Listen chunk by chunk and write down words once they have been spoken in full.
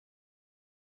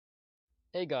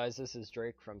Hey guys, this is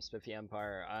Drake from Spiffy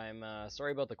Empire. I'm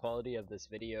sorry about the quality of this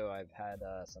video. I've had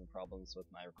some problems with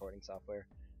my recording software.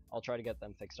 I'll try to get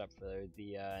them fixed up for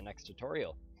the next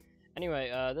tutorial. Anyway,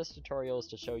 this tutorial is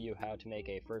to show you how to make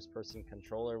a first-person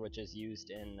controller, which is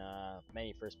used in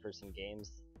many first-person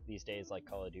games these days, like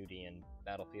Call of Duty and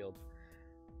Battlefield.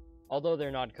 Although they're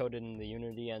not coded in the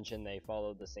Unity engine, they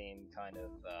follow the same kind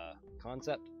of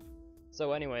concept.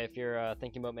 So anyway, if you're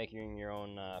thinking about making your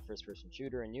own first-person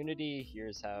shooter in Unity,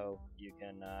 here's how you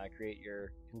can create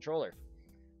your controller.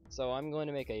 So I'm going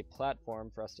to make a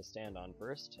platform for us to stand on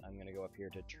first. I'm going to go up here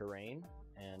to Terrain,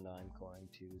 and I'm going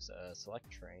to select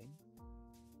Terrain.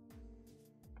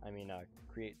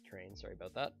 Create Terrain, sorry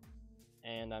about that.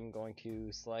 And I'm going to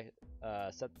select,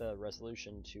 set the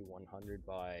resolution to 100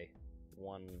 by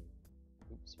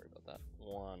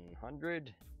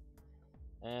 100.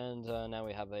 And now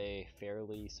we have a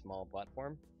fairly small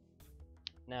platform.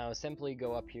 Now simply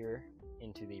go up here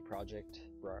into the project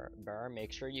bar.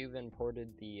 Make sure you've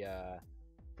imported the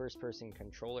first-person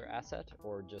controller asset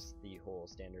or just the whole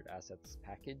standard assets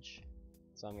package.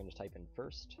 So I'm going to type in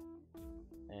first,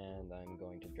 and I'm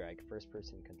going to drag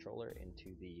first-person controller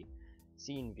into the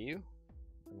scene view.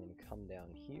 I'm going to come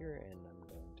down here and I'm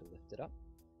going to lift it up,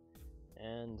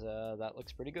 and that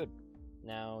looks pretty good.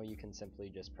 Now you can simply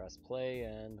just press play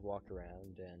and walk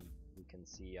around, and you can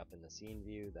see up in the scene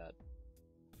view that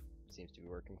seems to be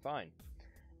working fine.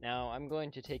 Now I'm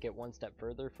going to take it one step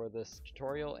further for this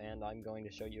tutorial, and I'm going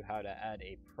to show you how to add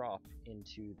a prop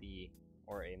into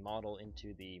or a model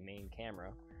into the main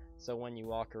camera. So when you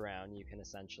walk around, you can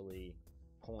essentially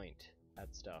point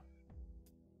at stuff.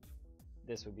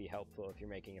 This would be helpful if you're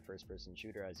making a first-person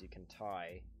shooter, as you can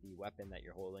tie the weapon that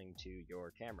you're holding to your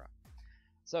camera.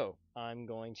 So I'm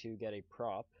going to get a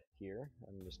prop here.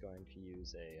 I'm just going to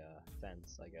use a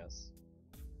fence, I guess,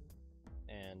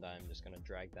 and I'm just going to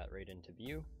drag that right into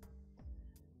view.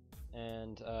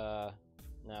 And now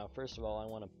first of all, I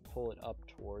want to pull it up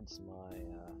towards my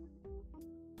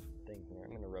thing here. I'm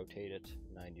going to rotate it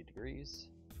 90 degrees.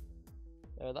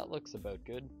 There, that looks about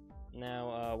good.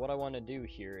 Now what I want to do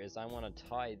here is I want to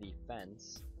tie the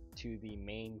fence to the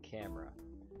main camera.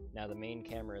 Now the main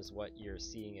camera is what you're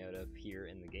seeing out of here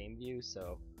in the game view,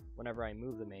 so whenever I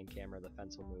move the main camera, the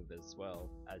fence will move as well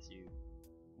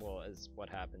as what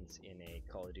happens in a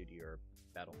Call of Duty or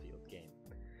Battlefield game.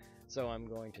 So I'm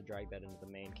going to drag that into the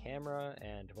main camera,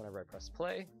 and whenever I press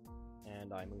play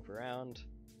and I move around,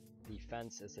 the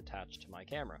fence is attached to my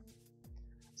camera.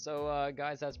 So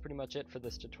guys, that's pretty much it for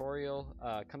this tutorial.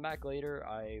 Come back later.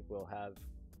 I will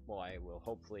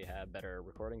hopefully have better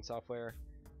recording software,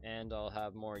 and I'll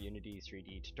have more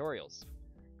Unity3D tutorials.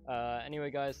 Anyway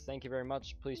guys, thank you very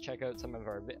much. Please check out some of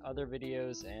our other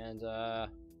videos, and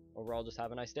overall just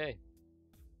have a nice day.